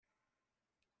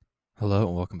Hello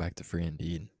and welcome back to Free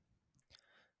Indeed.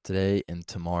 Today and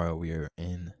tomorrow we are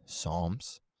in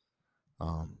Psalms,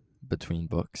 between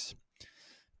books.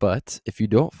 But if you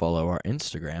don't follow our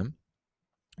Instagram,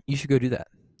 you should go do that.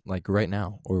 Like right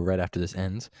now or right after this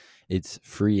ends, it's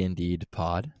Free Indeed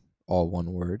Pod, all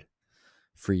one word,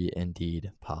 Free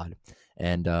Indeed Pod.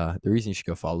 And the reason you should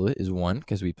go follow it is one,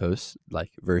 because we post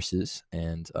like verses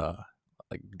and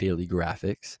like daily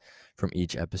graphics from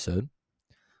each episode.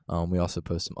 We also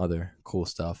post some other cool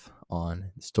stuff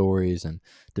on stories and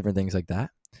different things like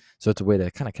that. So it's a way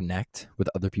to kind of connect with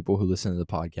other people who listen to the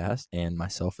podcast and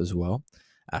myself as well.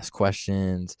 Ask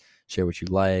questions, share what you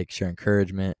like, share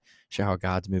encouragement, share how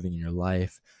God's moving in your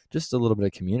life. Just a little bit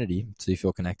of community so you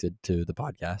feel connected to the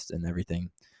podcast and everything,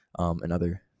 and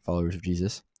other followers of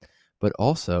Jesus. But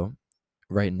also,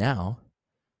 right now,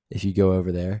 if you go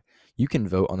over there, you can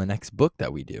vote on the next book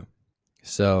that we do.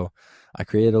 So I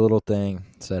created a little thing,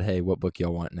 said, hey, what book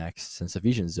y'all want next since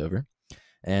Ephesians is over?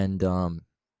 And,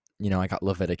 I got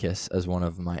Leviticus as one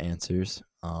of my answers.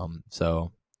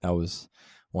 So that was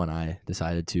one I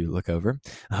decided to look over.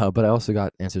 But I also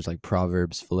got answers like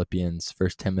Proverbs, Philippians,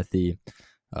 First Timothy,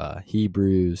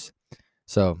 Hebrews.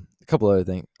 So a couple other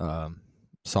things,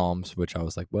 Psalms, which I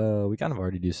was like, well, we kind of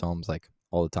already do Psalms like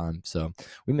all the time. So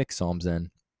we mix Psalms in.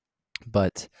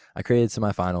 But I created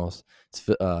semifinals. It's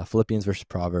Philippians versus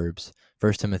Proverbs,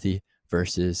 First Timothy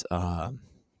versus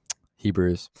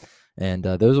Hebrews, and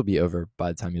those will be over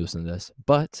by the time you listen to this.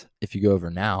 But if you go over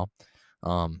now,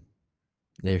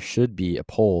 there should be a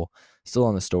poll still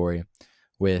on the story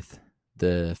with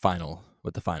the final.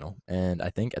 And I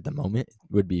think at the moment it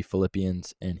would be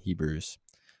Philippians and Hebrews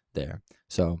there.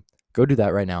 So go do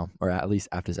that right now, or at least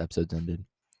after this episode's ended.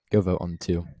 Go vote on the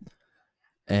two.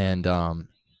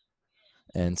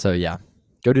 And so, yeah,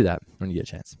 go do that when you get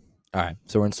a chance. All right,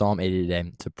 so we're in Psalm 80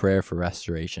 today. It's a prayer for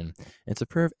restoration. It's a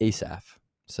prayer of Asaph.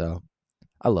 So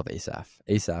I love Asaph.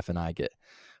 Asaph and I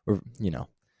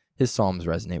his Psalms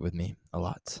resonate with me a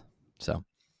lot. So,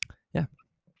 yeah.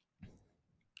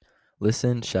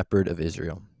 Listen, shepherd of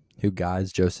Israel, who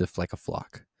guides Joseph like a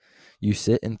flock. You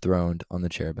sit enthroned on the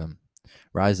cherubim.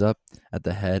 Rise up at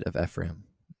the head of Ephraim,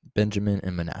 Benjamin,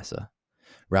 and Manasseh.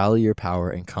 Rally your power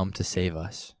and come to save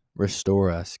us. Restore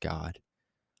us, God.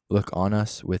 Look on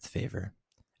us with favor,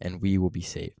 and we will be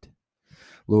saved.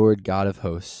 Lord God of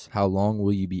hosts, how long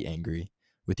will you be angry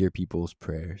with your people's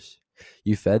prayers?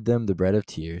 You fed them the bread of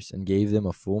tears and gave them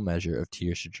a full measure of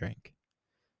tears to drink.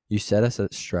 You set us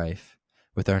at strife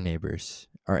with our neighbors.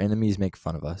 Our enemies make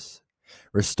fun of us.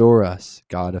 Restore us,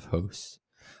 God of hosts.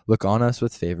 Look on us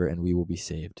with favor, and we will be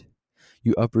saved.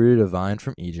 You uprooted a vine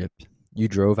from Egypt. You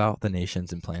drove out the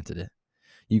nations and planted it.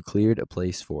 You cleared a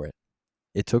place for it.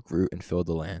 It took root and filled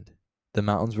the land. The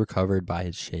mountains were covered by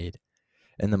its shade,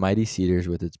 and the mighty cedars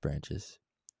with its branches.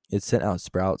 It sent out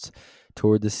sprouts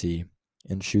toward the sea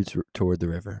and shoots toward the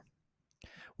river.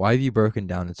 Why have you broken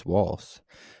down its walls,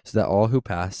 so that all who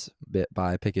pass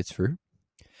by pick its fruit?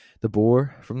 The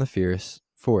boar from the fierce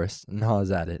forest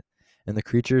gnaws at it, and the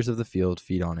creatures of the field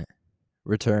feed on it.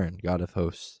 Return, God of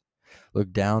hosts.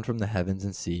 Look down from the heavens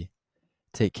and see.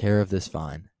 Take care of this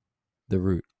vine, the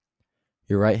root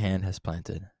your right hand has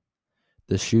planted,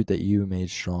 the shoot that you made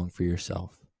strong for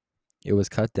yourself. It was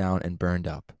cut down and burned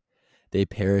up. They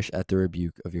perish at the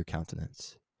rebuke of your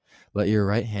countenance. Let your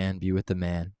right hand be with the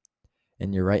man,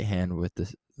 and your right hand with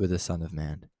the Son of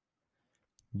Man.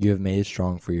 You have made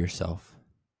strong for yourself.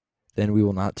 Then we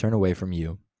will not turn away from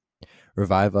you.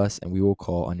 Revive us, and we will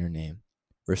call on your name.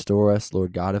 Restore us,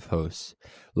 Lord God of hosts.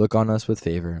 Look on us with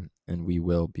favor, and we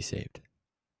will be saved.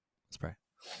 Let's pray.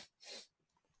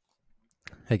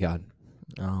 Hey, God,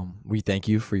 we thank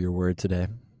you for your word today.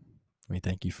 We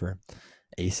thank you for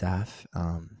Asaph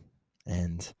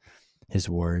and his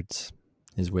words,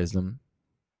 his wisdom,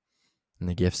 and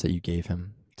the gifts that you gave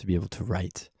him to be able to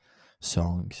write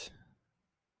songs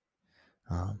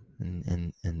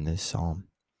in this psalm.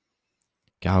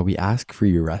 God, we ask for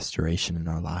your restoration in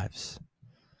our lives.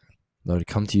 Lord,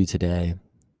 come to you today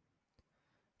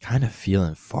kind of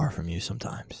feeling far from you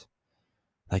sometimes.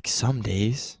 Like some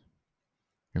days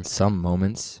and some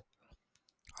moments,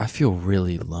 I feel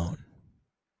really alone.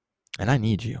 And I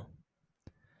need you.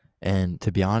 And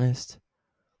to be honest,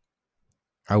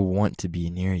 I want to be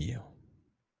near you.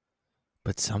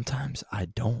 But sometimes I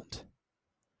don't.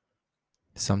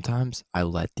 Sometimes I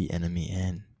let the enemy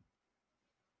in.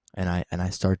 And I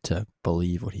start to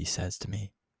believe what he says to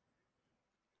me.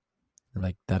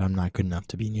 Like that I'm not good enough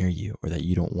to be near you, or that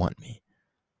you don't want me.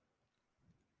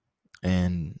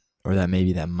 Or that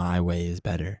maybe that my way is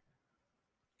better,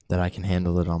 that I can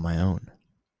handle it on my own.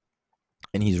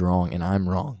 And he's wrong and I'm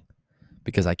wrong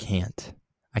because I can't.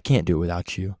 I can't do it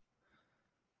without you.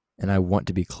 And I want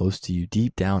to be close to you.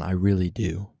 Deep down, I really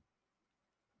do.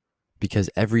 Because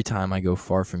every time I go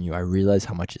far from you, I realize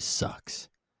how much it sucks.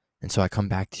 And so I come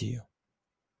back to you.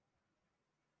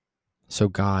 So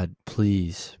God,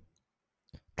 please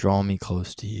draw me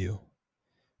close to you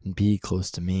and be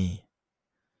close to me.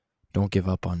 Don't give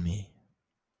up on me.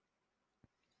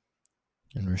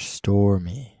 And restore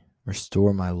me.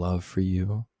 Restore my love for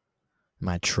you,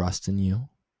 my trust in you.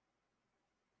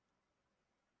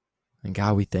 And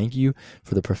God, we thank you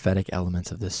for the prophetic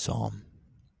elements of this psalm.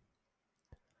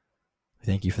 We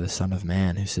thank you for the Son of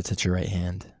Man who sits at your right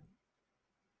hand.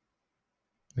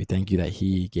 We thank you that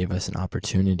he gave us an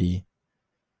opportunity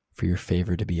for your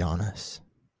favor to be on us,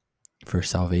 for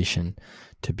salvation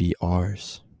to be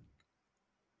ours.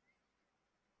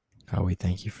 God, we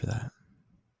thank you for that.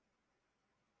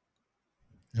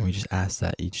 And we just ask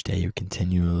that each day you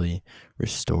continually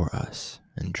restore us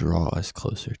and draw us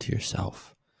closer to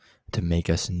yourself, to make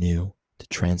us new, to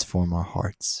transform our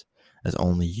hearts as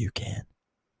only you can.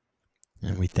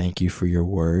 And we thank you for your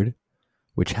word,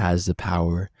 which has the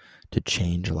power to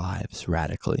change lives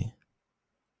radically,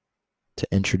 to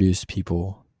introduce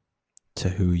people to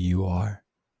who you are.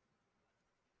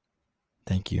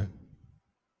 Thank you.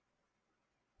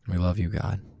 We love you,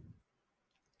 God.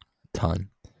 A ton.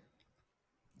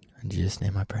 In Jesus'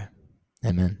 name I pray.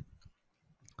 Amen.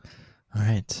 All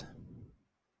right.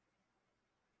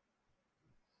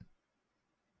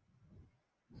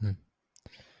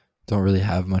 Don't really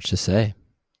have much to say.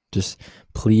 Just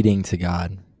pleading to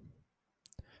God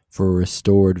for a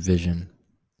restored vision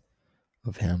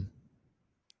of him,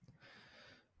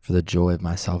 for the joy of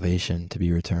my salvation to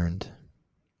be returned.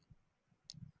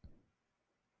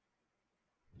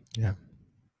 Yeah.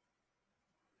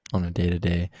 On a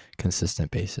day-to-day, consistent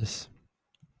basis.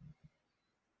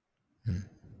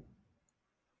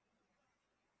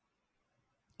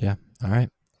 Yeah. All right.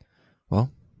 Well,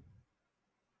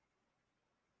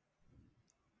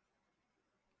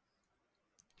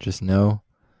 just know,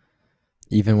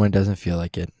 even when it doesn't feel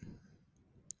like it,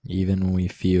 even when we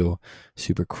feel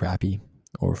super crappy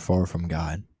or far from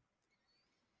God,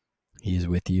 he is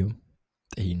with you,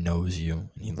 he knows you,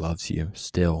 and he loves you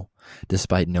still,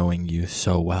 despite knowing you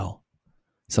so well.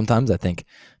 Sometimes I think,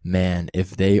 man,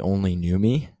 if they only knew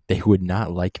me, they would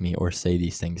not like me or say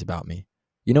these things about me.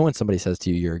 You know when somebody says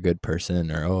to you, you're a good person,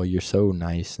 or, oh, you're so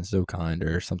nice and so kind,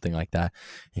 or something like that,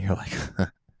 and you're like,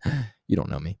 you don't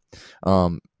know me.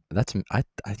 I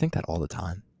think that all the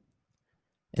time.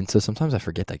 And so sometimes I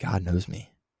forget that God knows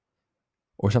me.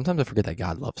 Or sometimes I forget that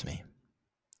God loves me.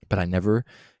 But I never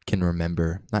can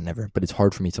remember, not never, but it's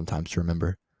hard for me sometimes to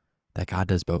remember that God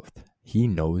does both. He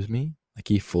knows me, like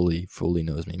he fully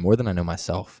knows me, more than I know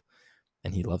myself,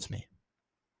 and he loves me.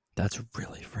 That's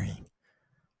really freeing,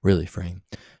 really freeing.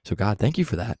 So God, thank you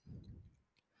for that.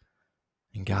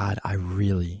 And God, I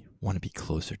really want to be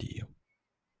closer to you.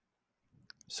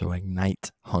 So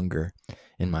ignite hunger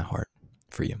in my heart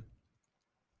for you,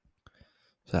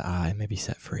 so that I may be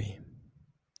set free.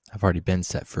 I've already been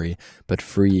set free, but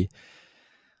free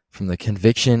from the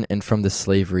conviction and from the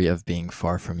slavery of being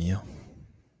far from you.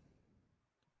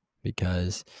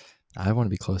 Because I want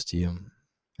to be close to you.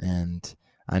 And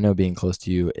I know being close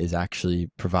to you is actually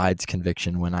provides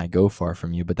conviction when I go far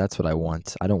from you, but that's what I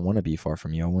want. I don't want to be far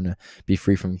from you. I want to be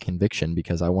free from conviction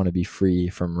because I want to be free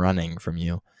from running from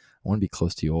you. I want to be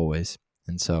close to you always.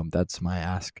 And so that's my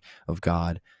ask of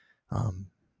God,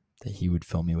 that he would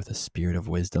fill me with a spirit of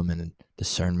wisdom and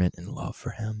discernment and love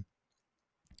for him,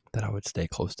 that I would stay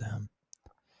close to him.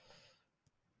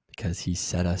 Because he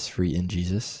set us free in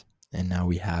Jesus, and now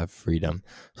we have freedom.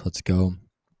 So let's go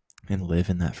and live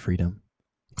in that freedom,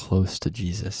 close to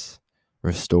Jesus,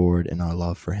 restored in our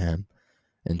love for him,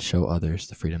 and show others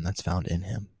the freedom that's found in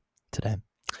him today.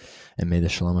 And may the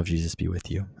shalom of Jesus be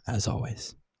with you, as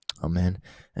always. Amen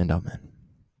and amen.